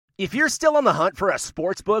If you're still on the hunt for a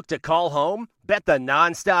sports book to call home, bet the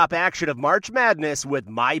nonstop action of March Madness with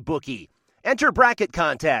MyBookie. Enter bracket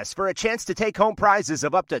contests for a chance to take home prizes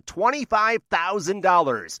of up to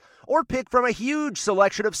 $25,000, or pick from a huge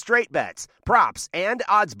selection of straight bets, props, and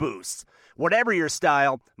odds boosts. Whatever your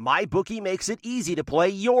style, MyBookie makes it easy to play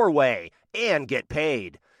your way and get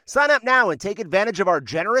paid. Sign up now and take advantage of our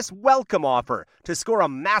generous welcome offer to score a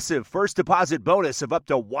massive first deposit bonus of up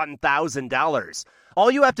to $1,000. All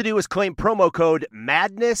you have to do is claim promo code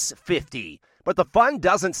MADNESS50. But the fun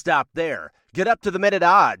doesn't stop there. Get up to the minute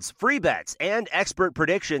odds, free bets, and expert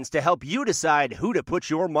predictions to help you decide who to put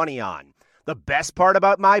your money on. The best part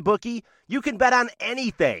about MyBookie, you can bet on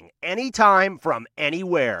anything, anytime, from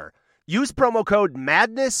anywhere. Use promo code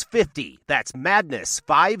MADNESS50, that's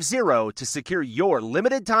MADNESS50, to secure your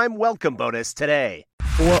limited time welcome bonus today.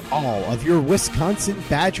 For all of your Wisconsin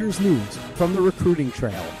Badgers news from the recruiting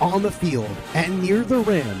trail, on the field, and near the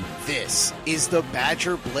rim, this is the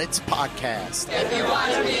Badger Blitz Podcast. If you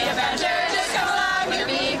want to be a Badger, just come along with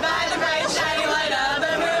me by the bright shining light of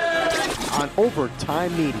the moon. On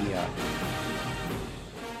Overtime Media.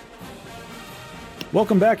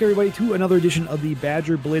 Welcome back, everybody, to another edition of the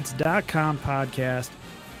BadgerBlitz.com podcast.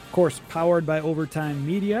 Of course, powered by Overtime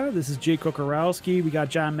Media. This is Jake Kokorowski. We got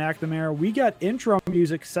John McNamara. We got intro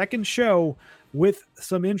music, second show with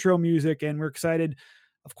some intro music, and we're excited.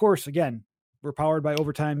 Of course, again, we're powered by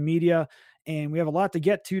Overtime Media, and we have a lot to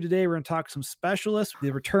get to today. We're going to talk some specialists,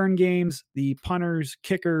 the return games, the punters,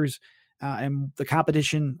 kickers, and the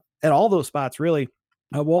competition at all those spots, really.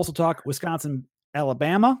 We'll also talk Wisconsin,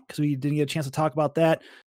 Alabama, because we didn't get a chance to talk about that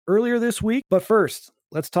earlier this week. But first,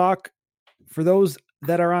 let's talk for those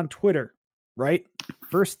that are on Twitter, right?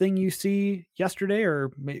 First thing you see yesterday,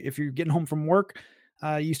 or if you're getting home from work,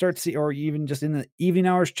 you start to see, or even just in the evening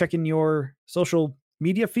hours, checking your social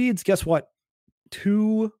media feeds. Guess what?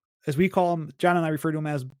 Two, as we call them, John and I refer to them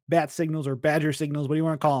as bat signals or Badger signals. What do you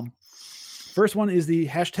want to call them? First one is the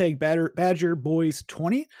hashtag Badger Boys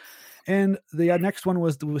 20. And the next one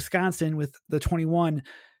was the Wisconsin with the 21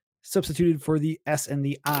 substituted for the S and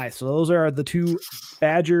the I. So those are the two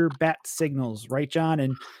Badger bat signals, right, John?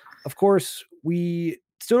 And of course, we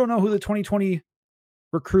still don't know who the 2020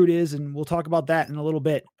 recruit is, and we'll talk about that in a little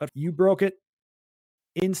bit. But you broke it.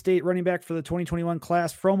 In-state running back for the 2021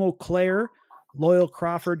 class from Eau Claire, Loyal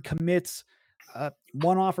Crawford, commits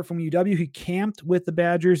one offer from UW. He camped with the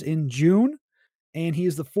Badgers in June, and he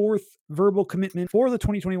is the fourth verbal commitment for the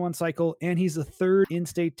 2021 cycle, and he's the third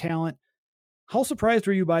in-state talent. How surprised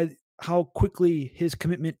were you by how quickly his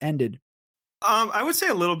commitment ended? I would say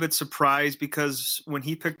a little bit surprised, because when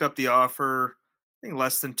he picked up the offer, I think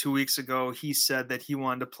less than 2 weeks ago, he said that he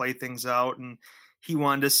wanted to play things out and he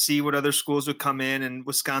wanted to see what other schools would come in, and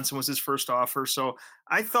Wisconsin was his first offer. So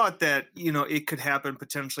I thought that, it could happen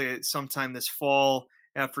potentially at sometime this fall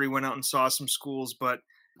after he went out and saw some schools. But,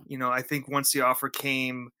 I think once the offer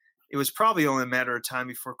came, it was probably only a matter of time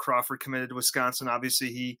before Crawford committed to Wisconsin.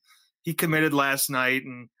 Obviously, he committed last night,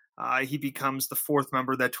 and he becomes the fourth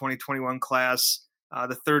member of that 2021 class,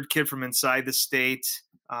 the third kid from inside the state,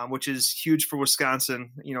 which is huge for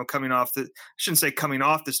Wisconsin, coming off I shouldn't say coming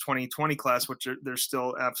off this 2020 class, which they're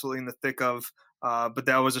still absolutely in the thick of. But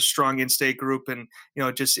that was a strong in-state group, and,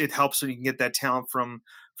 it helps when you can get that talent from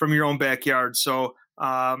your own backyard. So,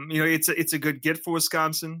 it's a good get for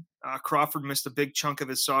Wisconsin. Crawford missed a big chunk of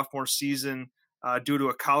his sophomore season due to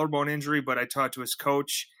a collarbone injury, but I talked to his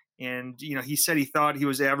coach, and, he said he thought he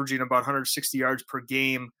was averaging about 160 yards per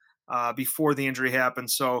game before the injury happened.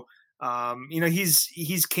 So,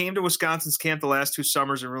 he's came to Wisconsin's camp the last 2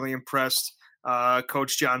 summers and really impressed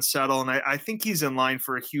Coach John Settle. And I think he's in line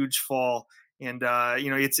for a huge fall. And,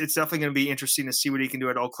 it's definitely going to be interesting to see what he can do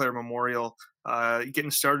at Eau Claire Memorial,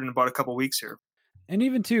 getting started in about a couple weeks here. And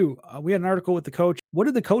even too, we had an article with the coach. What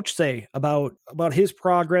did the coach say about his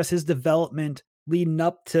progress, his development leading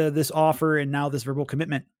up to this offer and now this verbal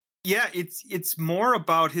commitment? Yeah, it's more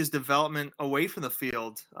about his development away from the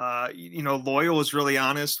field. Loyal was really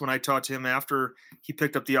honest when I talked to him after he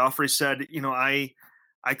picked up the offer. He said, I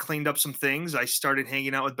cleaned up some things. I started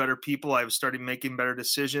hanging out with better people. I started making better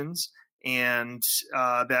decisions. And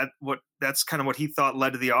that's kind of what he thought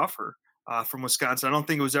led to the offer from Wisconsin. I don't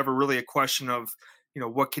think it was ever really a question of,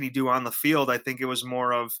 what can he do on the field? I think it was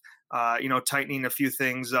more of, tightening a few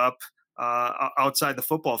things up outside the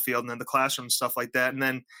football field and then the classroom and stuff like that. And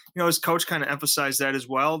then, his coach kind of emphasized that as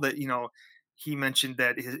well, that, he mentioned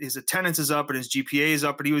that his attendance is up and his GPA is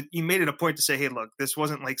up, but he made it a point to say, hey, look, this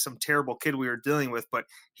wasn't like some terrible kid we were dealing with, but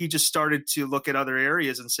he just started to look at other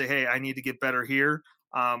areas and say, hey, I need to get better here.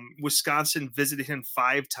 Wisconsin visited him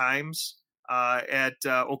 5 times at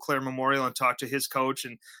Eau Claire Memorial and talked to his coach.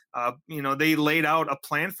 And, they laid out a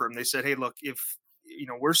plan for him. They said, hey, look, if,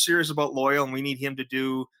 we're serious about Loyal and we need him to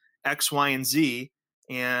do X, Y, and Z.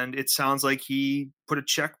 And it sounds like he put a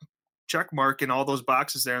check mark in all those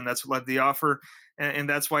boxes there. And that's what led the offer. And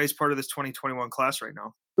that's why he's part of this 2021 class right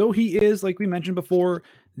now. So he is, like we mentioned before,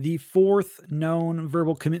 the fourth known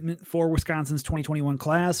verbal commitment for Wisconsin's 2021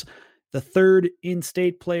 class, the third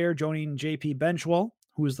in-state player joining JP Benchwell,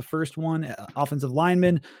 who was the first one, offensive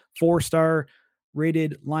lineman, 4-star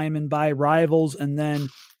rated lineman by Rivals, and then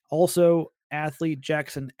also athlete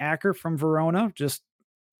Jackson Acker from Verona, just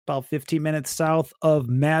about 15 minutes south of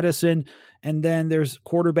Madison. And then there's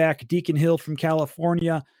quarterback Deacon Hill from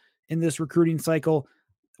California in this recruiting cycle.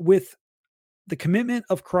 With the commitment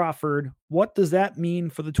of Crawford, what does that mean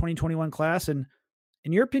for the 2021 class? And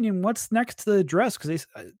in your opinion, what's next to address? Because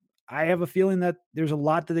I have a feeling that there's a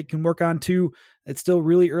lot that they can work on too. It's still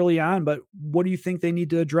really early on, but what do you think they need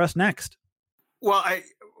to address next? Well,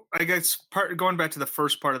 I guess going back to the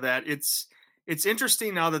first part of that, it's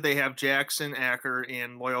interesting now that they have Jackson Acker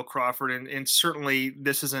and Loyal Crawford, and certainly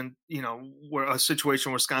this isn't, a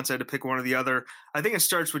situation where Wisconsin had to pick one or the other. I think it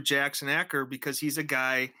starts with Jackson Acker because he's a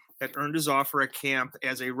guy that earned his offer at camp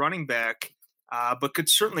as a running back, but could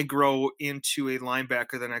certainly grow into a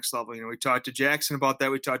linebacker the next level. We talked to Jackson about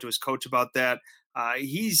that. We talked to his coach about that.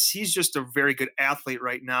 He's just a very good athlete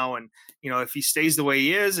right now. And, if he stays the way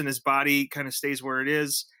he is and his body kind of stays where it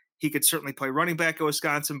is, he could certainly play running back at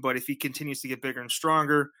Wisconsin. But if he continues to get bigger and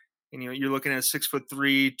stronger, and, you're looking at a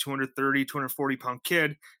 6'3", 230, 240 pound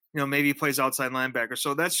kid, maybe he plays outside linebacker.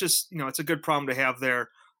 So that's just, it's a good problem to have there.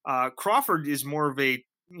 Crawford is more of a,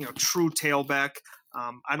 true tailback.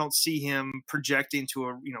 I don't see him projecting to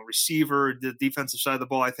a receiver, the defensive side of the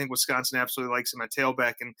ball. I think Wisconsin absolutely likes him at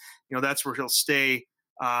tailback, and that's where he'll stay.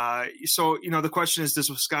 So the question is, does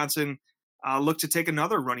Wisconsin look to take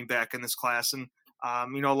another running back in this class? And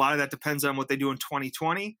a lot of that depends on what they do in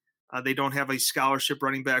 2020. They don't have a scholarship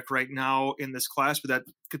running back right now in this class, but that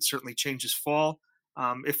could certainly change this fall.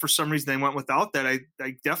 If for some reason they went without that, I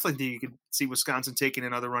definitely think you could see Wisconsin taking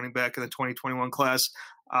another running back in the 2021 class.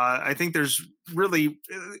 I think there's really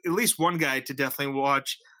at least one guy to definitely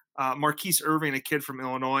watch. Marquise Irving, a kid from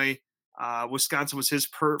Illinois. Wisconsin was his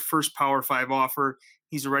first Power 5 offer.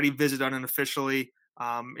 He's already visited unofficially.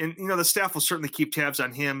 And the staff will certainly keep tabs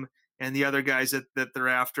on him and the other guys that they're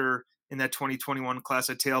after in that 2021 class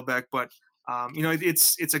at tailback. But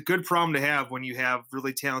it's a good problem to have when you have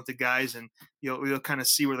really talented guys, and you'll kind of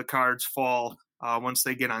see where the cards fall once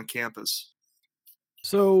they get on campus.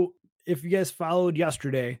 So if you guys followed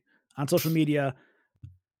yesterday on social media,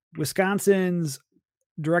 Wisconsin's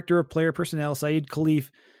director of player personnel, Saeed Khalif,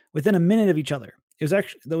 within a minute of each other, it was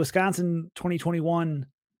actually the Wisconsin 2021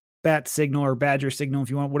 bat signal or Badger signal, if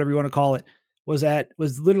you want, whatever you want to call it, was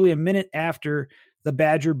literally a minute after the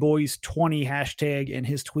Badger Boys 20 hashtag and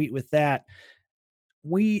his tweet with that.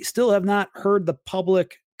 We still have not heard the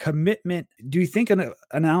public commitment. Do you think an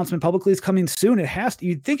announcement publicly is coming soon? It has to.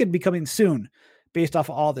 You'd think it'd be coming soon based off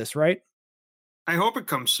of all this, right? I hope it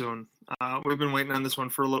comes soon. We've been waiting on this one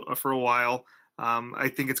for a while.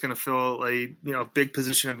 I think it's going to fill a big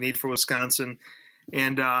position of need for Wisconsin.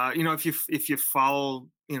 And if you follow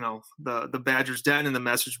the Badgers Den and the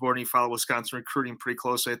message board, and you follow Wisconsin recruiting pretty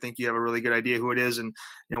closely, I think you have a really good idea who it is. And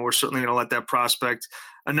we're certainly going to let that prospect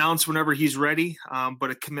announce whenever he's ready.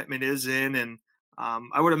 But a commitment is in, and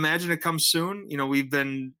I would imagine it comes soon. We've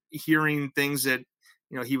been hearing things that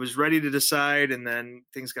he was ready to decide, and then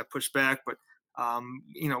things got pushed back. But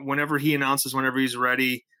whenever he announces, whenever he's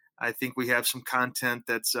ready, I think we have some content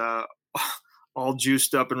that's all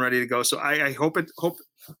juiced up and ready to go. So I hope it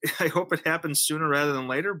happens sooner rather than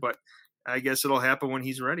later, but I guess it'll happen when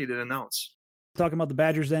he's ready to announce. Talking about the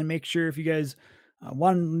Badgers Den, make sure if you guys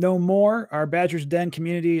want to know more, our Badgers Den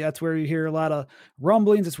community, that's where you hear a lot of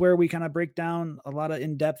rumblings. It's where we kind of break down a lot of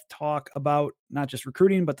in-depth talk about not just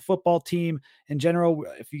recruiting, but the football team in general.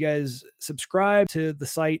 If you guys subscribe to the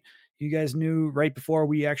site, you guys knew right before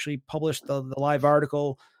we actually published the live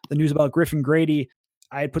article, the news about Griffin Grady,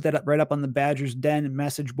 I had put that right up on the Badgers Den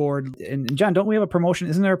message board. And John, don't we have a promotion?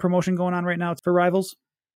 Isn't there a promotion going on right now for Rivals?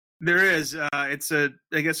 There is. I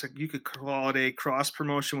guess you could call it a cross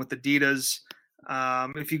promotion with Adidas.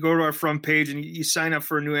 If you go to our front page and you sign up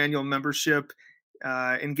for a new annual membership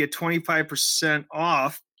and get 25%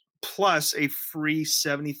 off plus a free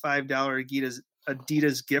 $75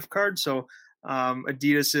 Adidas gift card. So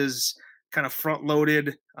Adidas is kind of front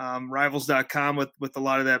loaded rivals.com with a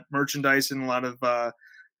lot of that merchandise and a lot of,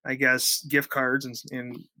 gift cards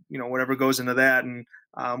and whatever goes into that. And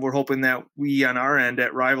we're hoping that we on our end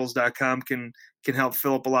at rivals.com can help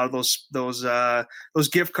fill up a lot of those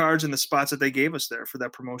gift cards and the spots that they gave us there for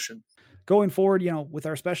that promotion. Going forward, with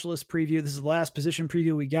our specialist preview, this is the last position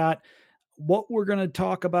preview we got. What we're going to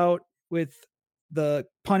talk about with the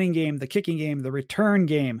punting game, the kicking game, the return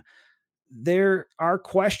game, there are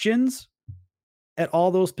questions at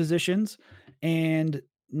all those positions. And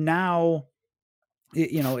now,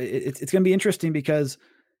 it's going to be interesting because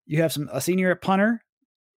you have a senior at punter.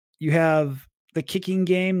 You have the kicking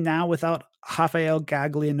game now without Rafael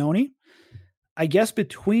Gaglianone. I guess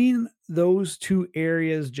between those two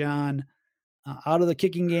areas, John, out of the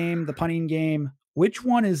kicking game, the punting game, which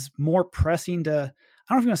one is more pressing to,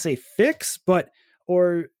 I don't know if you want to say fix,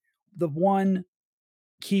 or the one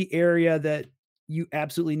key area that you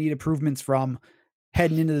absolutely need improvements from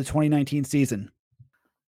heading into the 2019 season?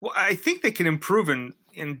 Well, I think they can improve in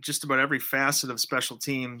just about every facet of special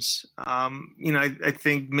teams. I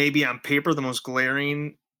think maybe on paper the most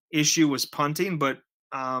glaring issue was punting, but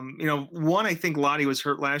one, I think Lottie was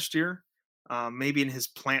hurt last year. Maybe in his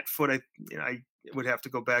plant foot. I would have to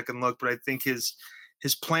go back and look, but I think his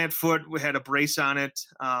plant foot had a brace on it.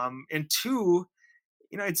 And two,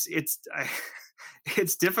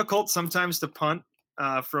 it's difficult sometimes to punt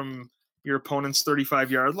from your opponent's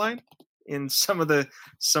 35-yard line in some of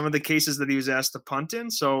the cases that he was asked to punt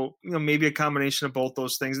in. So, maybe a combination of both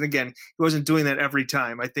those things. And again, he wasn't doing that every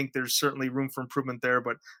time. I think there's certainly room for improvement there,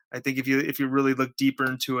 but I think if you really look deeper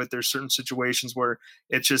into it, there's certain situations where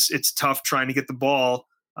it's tough trying to get the ball,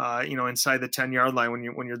 inside the 10-yard line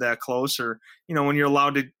when you're that close, or, when you're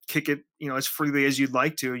allowed to kick it, as freely as you'd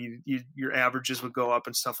like to, your averages would go up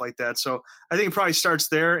and stuff like that. So I think it probably starts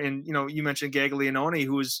there. And, you mentioned Gaglianone,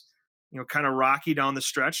 who was, kind of rocky down the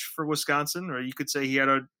stretch for Wisconsin, or you could say he had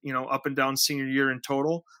a, up and down senior year in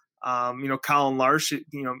total. Colin Larsh,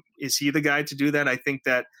 is he the guy to do that? I think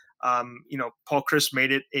that, Paul Chryst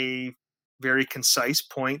made it a very concise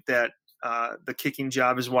point that the kicking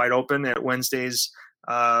job is wide open at Wednesday's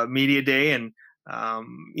media day. And,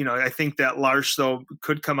 I think that Larsh, though,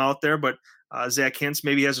 could come out there, but Zach Hintz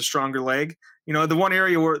maybe has a stronger leg. The one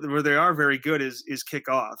area where they are very good is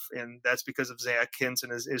kickoff, and that's because of Zach Hintz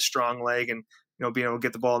and his strong leg and, being able to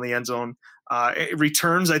get the ball in the end zone.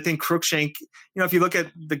 Returns, I think Cruikshank, if you look at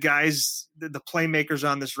the guys, the playmakers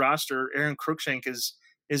on this roster, Aaron Cruikshank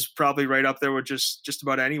is probably right up there with just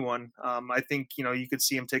about anyone. I think, you could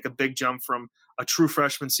see him take a big jump from a true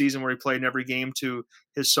freshman season where he played in every game to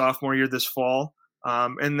his sophomore year this fall.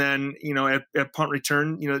 And then, at punt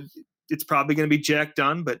return, it's probably going to be Jack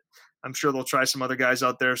Dunn, but I'm sure they'll try some other guys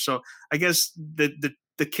out there. So I guess the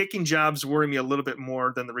kicking jobs worry me a little bit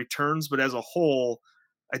more than the returns, but as a whole,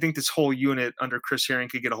 I think this whole unit under Chris Herring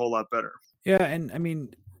could get a whole lot better. Yeah. And I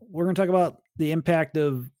mean, we're going to talk about the impact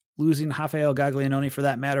of losing Rafael Gaglianone for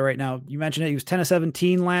that matter right now. You mentioned it. He was 10 of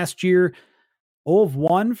 17 last year, 0 of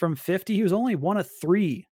 1 from 50. He was only 1 of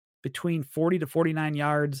 3 between 40 to 49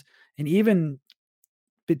 yards, and even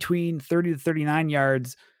between 30 to 39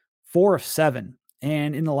 yards, 4 of 7.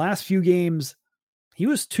 And in the last few games, he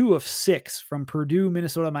was 2 of 6 from Purdue,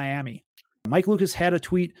 Minnesota, Miami. Mike Lucas had a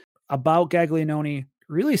tweet about Gaglianone,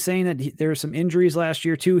 really saying that there were some injuries last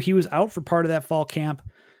year too. He was out for part of that fall camp,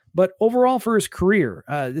 but overall for his career,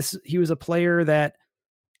 he was a player that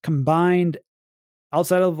combined,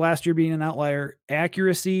 outside of last year being an outlier,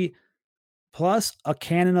 accuracy plus a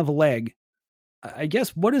cannon of a leg. I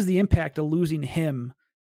guess, what is the impact of losing him?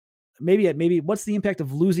 Maybe what's the impact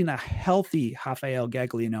of losing a healthy Rafael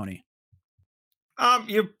Gaglianone?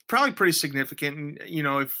 You're probably pretty significant. And,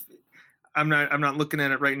 if I'm not looking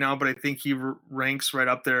at it right now, but I think he ranks right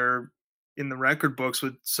up there in the record books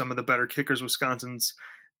with some of the better kickers Wisconsin's,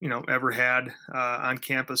 ever had on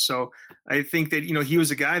campus. So I think that, he was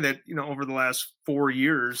a guy that, over the last 4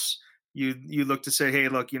 years, you look to say, hey,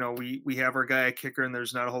 look, we have our guy a kicker and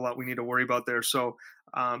there's not a whole lot we need to worry about there. So,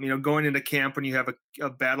 going into camp when you have a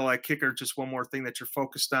battle at kicker, just one more thing that you're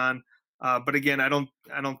focused on. But again, I don't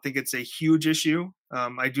think it's a huge issue.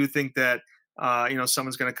 I do think that,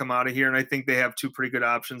 someone's going to come out of here, and I think they have 2 pretty good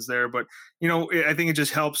options there. But, I think it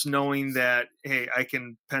just helps knowing that, hey, I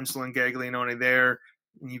can pencil in Gaglianone there,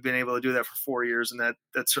 and you've been able to do that for 4 years. And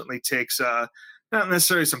that certainly takes, not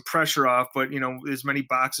necessarily some pressure off, but, as many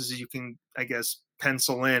boxes as you can, I guess,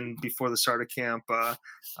 pencil in before the start of camp.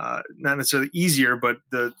 Not necessarily easier, but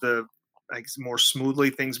the I guess more smoothly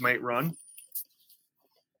things might run.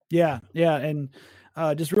 Yeah. And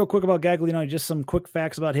just real quick about Gaglianone, just some quick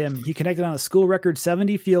facts about him. He connected on a school record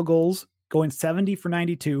 70 field goals, going 70 for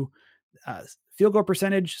 92. Field goal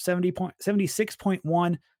percentage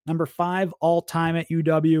 76.1, number 5 all time at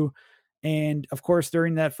UW. And of course,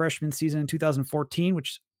 during that freshman season in 2014,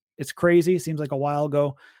 which it's crazy, seems like a while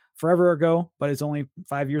ago, forever ago, but it's only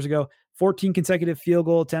 5 years ago, 14 consecutive field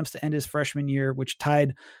goal attempts to end his freshman year, which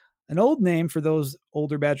tied an old name for those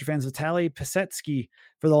older Badger fans, Vitaly Pisetsky,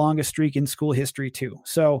 for the longest streak in school history too.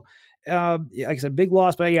 So, like I said, big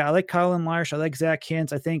loss, but yeah, I like Colin Larsh. I like Zach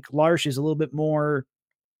Hintz. I think Larsh is a little bit more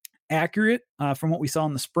accurate from what we saw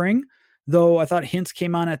in the spring, though I thought Hintz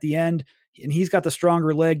came on at the end and he's got the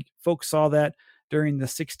stronger leg. Folks saw that during the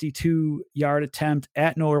 62-yard attempt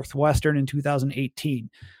at Northwestern in 2018.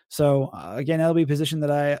 So again, that'll be a position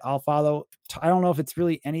that I'll follow. I don't know if it's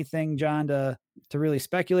really anything, John, to really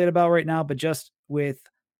speculate about right now, but just with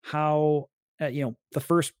how, the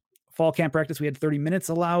first fall camp practice, we had 30 minutes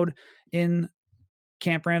allowed in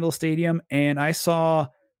Camp Randall Stadium. And I saw,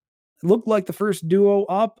 it looked like the first duo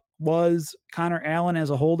up was Connor Allen as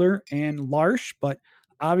a holder and Larsh, but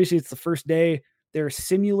obviously it's the first day. They're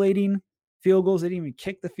simulating field goals. They didn't even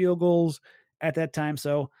kick the field goals at that time.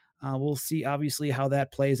 So we'll see obviously how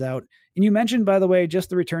that plays out. And you mentioned, by the way,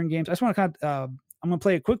 just the return games. I just want to I'm going to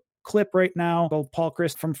play a quick clip right now of Paul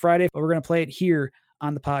Chryst from Friday, but we're going to play it here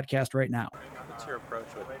on the podcast right now. What's your approach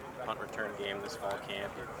with punt return game this fall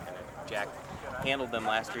camp? And Jack handled them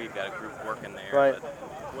last year. You've got a group working there. Right.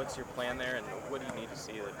 But what's your plan there, and what do you need to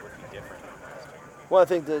see that would be different than last year? Well, I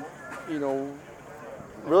think that,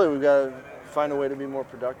 really we've got to find a way to be more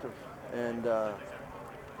productive. And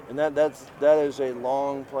that is a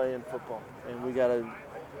long play in football. And we got to,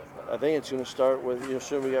 I think it's going to start with,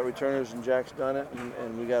 sure, we got returners and Jack's done it.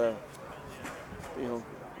 And we got to,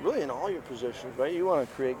 really in all your positions, right? You want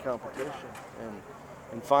to create competition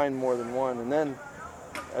and find more than one. And then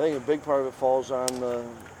I think a big part of it falls on the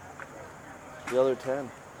other 10,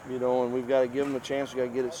 and we've got to give them a chance. We got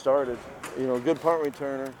to get it started. A good punt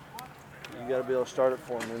returner, you got to be able to start it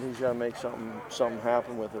for him, and he's got to make something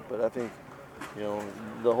happen with it. But I think,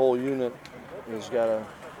 the whole unit has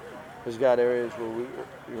got areas where we,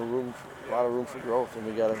 a lot of room for growth, and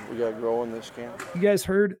we got to grow in this camp. You guys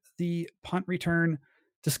heard the punt return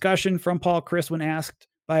discussion from Paul Chryst when asked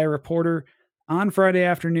by a reporter on Friday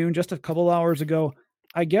afternoon, just a couple hours ago.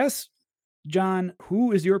 I guess, John,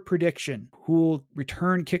 who is your prediction? Who will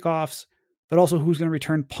return kickoffs, but also who's going to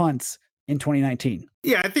return punts in 2019?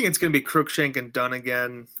 Yeah, I think it's going to be Cruikshank and Dunn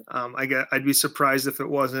again. I'd be surprised if it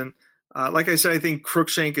wasn't. Like I said, I think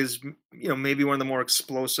Cruikshank is, maybe one of the more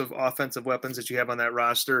explosive offensive weapons that you have on that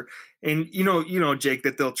roster. And, Jake,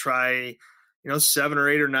 that they'll try, 7 or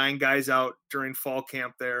 8 or 9 guys out during fall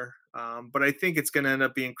camp there. But I think it's going to end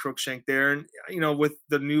up being Cruikshank there. And, with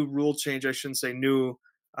the new rule change, I shouldn't say new,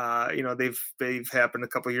 they've happened a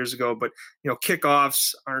couple of years ago, but,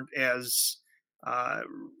 kickoffs aren't as,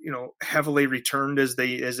 heavily returned as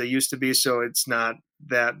they used to be. So it's not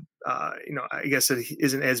that, I guess it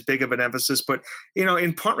isn't as big of an emphasis, but,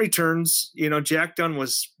 in punt returns, Jack Dunn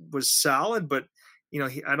was solid, but,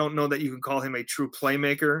 I don't know that you can call him a true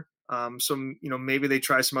playmaker. So, maybe they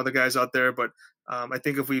try some other guys out there, but I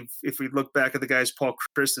think if we look back at the guys Paul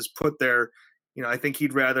Chryst has put there, I think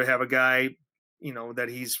he'd rather have a guy, that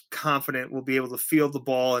he's confident will be able to field the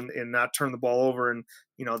ball and not turn the ball over, and,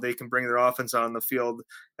 they can bring their offense out on the field,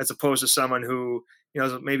 as opposed to someone who,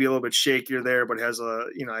 is maybe a little bit shakier there, but has a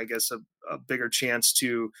bigger chance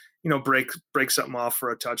to, break something off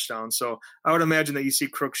for a touchdown. So I would imagine that you see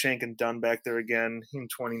Cruikshank and Dunn back there again in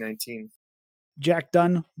 2019. Jack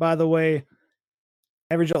Dunn, by the way,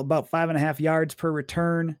 averaged about 5.5 yards per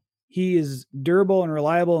return. He is durable and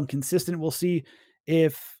reliable and consistent. We'll see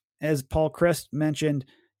if, as Paul Chryst mentioned,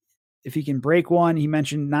 if he can break one. He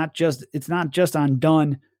mentioned it's not just on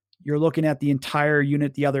Dunn. You're looking at the entire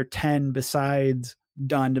unit, the other 10 besides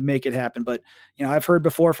Dunn, to make it happen. But, I've heard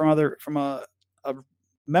before from a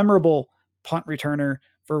memorable punt returner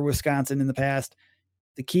for Wisconsin in the past,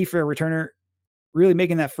 the key for a returner, really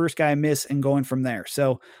making that first guy miss and going from there.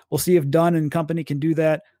 So we'll see if Dunn and company can do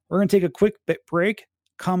that. We're going to take a quick break,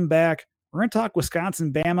 come back. We're going to talk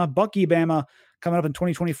Wisconsin, Bama, Bucky Bama coming up in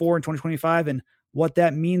 2024 and 2025 and what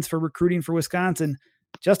that means for recruiting for Wisconsin.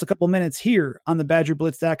 Just a couple minutes here on the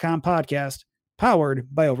BadgerBlitz.com podcast,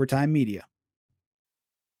 powered by Overtime Media.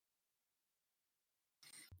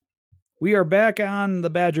 We are back on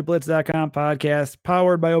the BadgerBlitz.com podcast,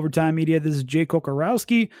 powered by Overtime Media. This is Jay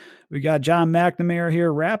Kokorowski. We got John McNamara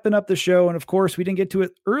here wrapping up the show. And of course, we didn't get to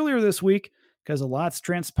it earlier this week because a lot's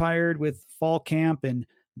transpired with fall camp and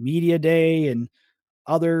media day and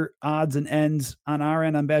other odds and ends on our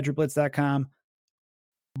end on BadgerBlitz.com.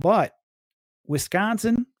 But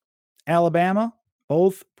Wisconsin, Alabama,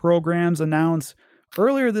 both programs announced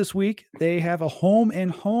earlier this week they have a home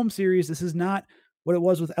and home series. This is not what it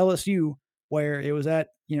was with LSU, where it was at,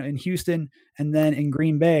 in Houston and then in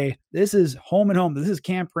Green Bay. This is home and home. This is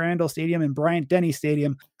Camp Randall Stadium and Bryant-Denny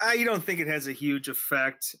Stadium. I don't think it has a huge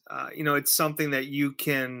effect. It's something that you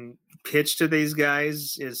can pitch to these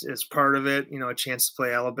guys as part of it, a chance to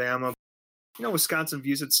play Alabama. Wisconsin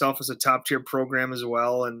views itself as a top tier program as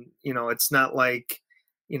well. And, it's not like,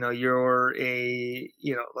 you're a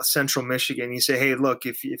Central Michigan. You say, hey, look,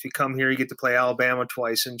 if you come here, you get to play Alabama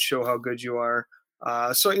twice and show how good you are.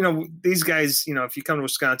 So these guys, if you come to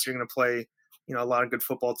Wisconsin, you're going to play, a lot of good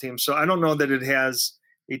football teams. So I don't know that it has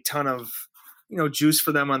a ton of, juice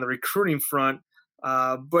for them on the recruiting front.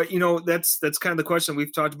 But that's kind of the question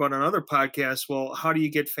we've talked about on other podcasts. Well, how do you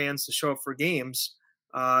get fans to show up for games?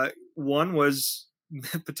 One was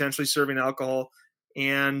potentially serving alcohol,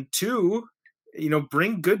 and two,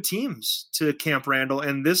 bring good teams to Camp Randall.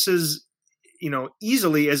 And this is,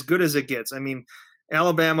 easily as good as it gets. I mean,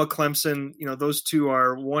 Alabama, Clemson, those two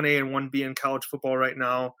are 1A and 1B in college football right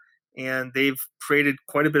now. And they've created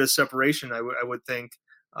quite a bit of separation, I would think,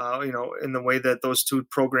 in the way that those two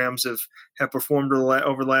programs have performed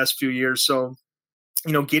over the last few years. So,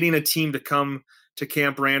 getting a team to come to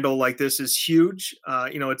Camp Randall like this is huge.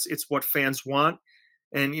 It's what fans want.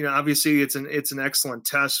 And, obviously it's an excellent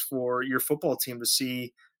test for your football team to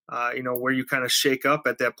see, where you kind of shake up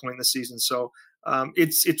at that point in the season. So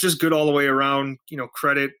it's just good all the way around.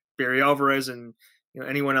 Credit Barry Alvarez and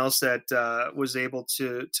anyone else that was able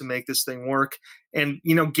to make this thing work. And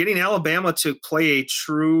getting Alabama to play a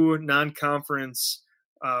true non-conference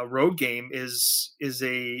road game is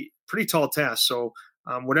a pretty tall task. So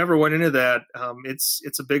whatever went into that,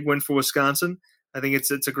 it's a big win for Wisconsin. I think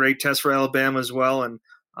it's a great test for Alabama as well. And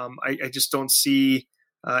I just don't see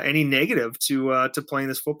any negative to playing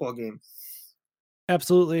this football game.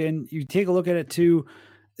 Absolutely. And you take a look at it too,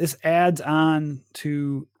 this adds on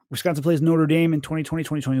to Wisconsin plays Notre Dame in 2020,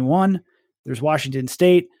 2021. There's Washington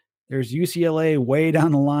State. There's UCLA way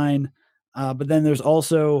down the line. But then there's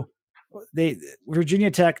also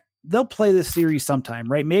Virginia Tech. They'll play this series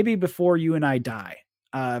sometime, right? Maybe before you and I die,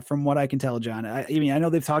 from what I can tell, John. I know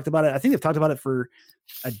they've talked about it. I think they've talked about it for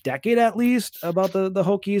a decade at least, about the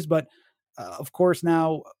Hokies. But of course,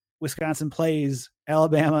 now Wisconsin plays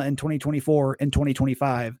Alabama in 2024 and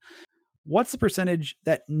 2025. What's the percentage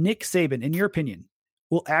that Nick Saban, in your opinion,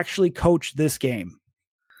 will actually coach this game?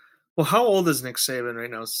 Well, how old is Nick Saban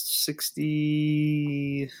right now?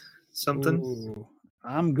 60 something? Ooh,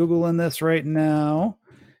 I'm Googling this right now.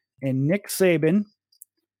 And Nick Saban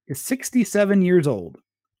is 67 years old.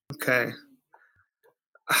 Okay.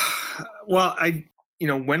 Well,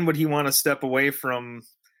 when would he want to step away from,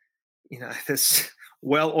 this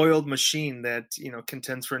well-oiled machine that,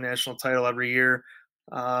 contends for a national title every year?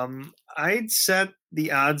 I'd set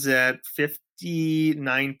the odds at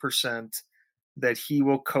 59% that he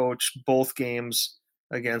will coach both games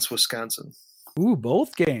against Wisconsin. Ooh,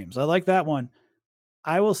 both games. I like that one.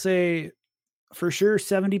 I will say for sure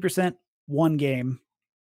 70% one game.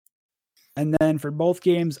 And then for both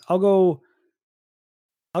games, I'll go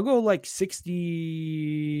like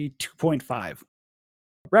 62.5.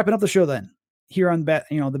 Wrapping up the show then here on the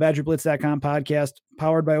BadgerBlitz.com podcast,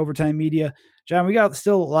 powered by Overtime Media. John, we got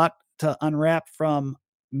still a lot to unwrap from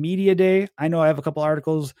Media Day. I know I have a couple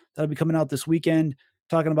articles that'll be coming out this weekend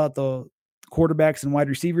talking about the quarterbacks and wide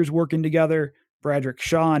receivers working together. Bradrick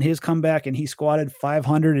Shaw and his comeback, and he squatted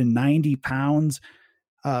 590 pounds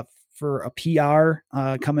for a PR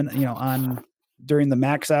coming, on during the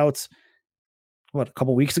max outs, a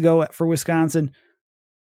couple weeks ago for Wisconsin.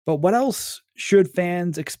 But what else should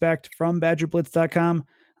fans expect from BadgerBlitz.com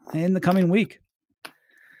in the coming week?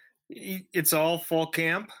 It's all fall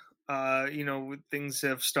camp. Things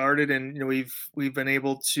have started, and we've been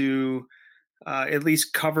able to at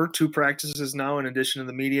least cover 2 practices now in addition to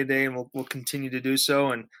the media day, and we'll continue to do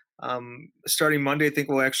so. And starting Monday, I think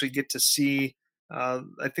we'll actually get to see, I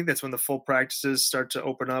think that's when the full practices start to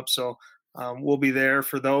open up. So we'll be there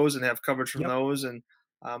for those and have coverage from those. And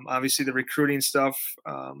obviously the recruiting stuff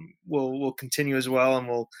will continue as well. And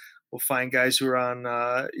we'll find guys who are on,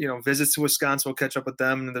 visits to Wisconsin. We'll catch up with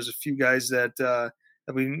them. And there's a few guys that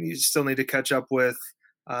we still need to catch up with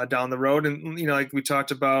down the road. And, like we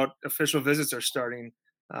talked about, official visits are starting.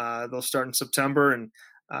 They'll start in September. And,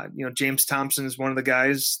 James Thompson is one of the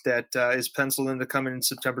guys that is penciled in to come in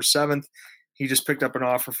September 7th. He just picked up an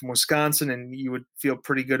offer from Wisconsin, and you would feel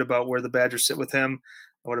pretty good about where the Badgers sit with him.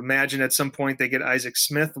 I would imagine at some point they get Isaac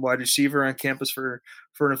Smith, the wide receiver, on campus for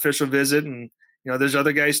an official visit. And, there's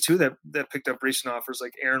other guys too that picked up recent offers,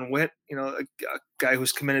 like Aaron Witt, a guy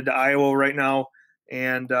who's committed to Iowa right now.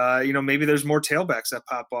 And, maybe there's more tailbacks that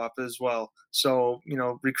pop up as well. So,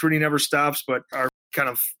 recruiting never stops, but our kind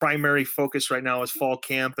of primary focus right now is fall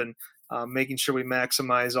camp and making sure we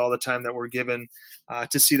maximize all the time that we're given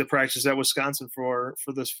to see the practice at Wisconsin for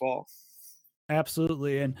this fall.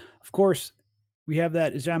 Absolutely. And of course, we have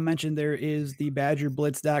that, as John mentioned, there is the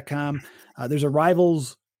BadgerBlitz.com. There's a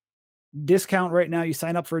Rivals discount right now. You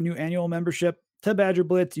sign up for a new annual membership to Badger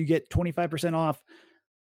Blitz, you get 25% off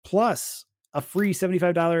plus a free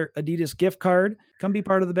 $75 Adidas gift card. Come be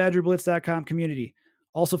part of the BadgerBlitz.com community.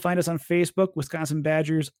 Also find us on Facebook, Wisconsin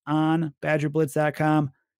Badgers on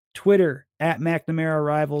BadgerBlitz.com, Twitter at McNamara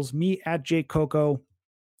Rivals, me at Jake Coco.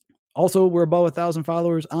 Also, we're above 1,000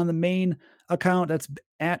 followers on the main account. That's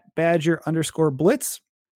at Badger_Blitz.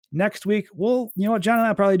 Next week, you know what, John and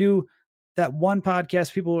I probably do that one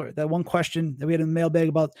podcast, that one question that we had in the mailbag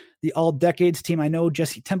about the All Decades team. I know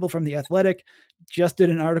Jesse Temple from The Athletic just did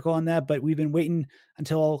an article on that, but we've been waiting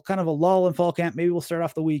until kind of a lull in fall camp. Maybe we'll start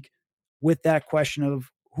off the week with that question of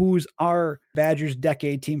who's our Badgers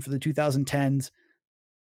decade team for the 2010s.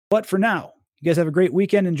 But for now, you guys have a great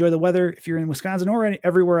weekend. Enjoy the weather if you're in Wisconsin or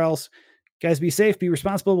everywhere else. Guys, be safe, be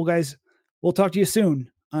responsible. Well, guys, we'll talk to you soon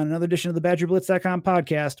on another edition of the BadgerBlitz.com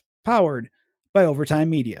podcast, powered by Overtime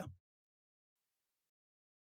Media.